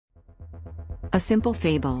A simple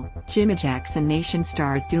fable, JIU-JITSU and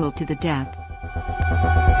Nationstar's duel to the death.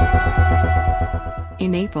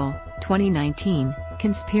 In April 2019,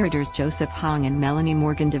 conspirators Joseph Hong and Melanie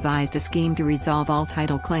Morgan devised a scheme to resolve all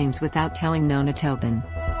title claims without telling Nona Tobin.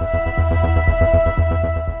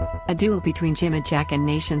 A duel between JIU-JITSU and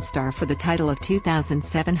Nationstar for the title of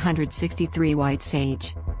 2763 White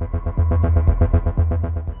Sage.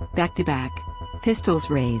 Back to back. Pistols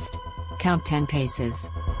raised. Count 10 paces.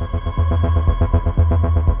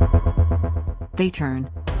 They turn.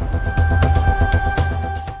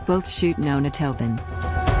 Both shoot Nona Tobin.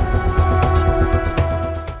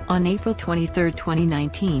 On April 23,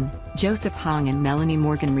 2019, Joseph Hong and Melanie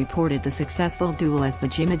Morgan reported the successful duel as the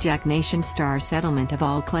JIU-JITSU Nationstar settlement of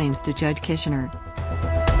all claims to Judge Kitchener.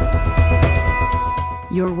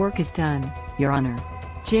 Your work is done, Your Honor.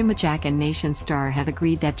 JIU-JITSU and Nationstar have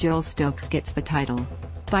agreed that Joel Stokes gets the title.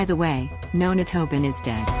 By the way, Nona Tobin is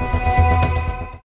dead.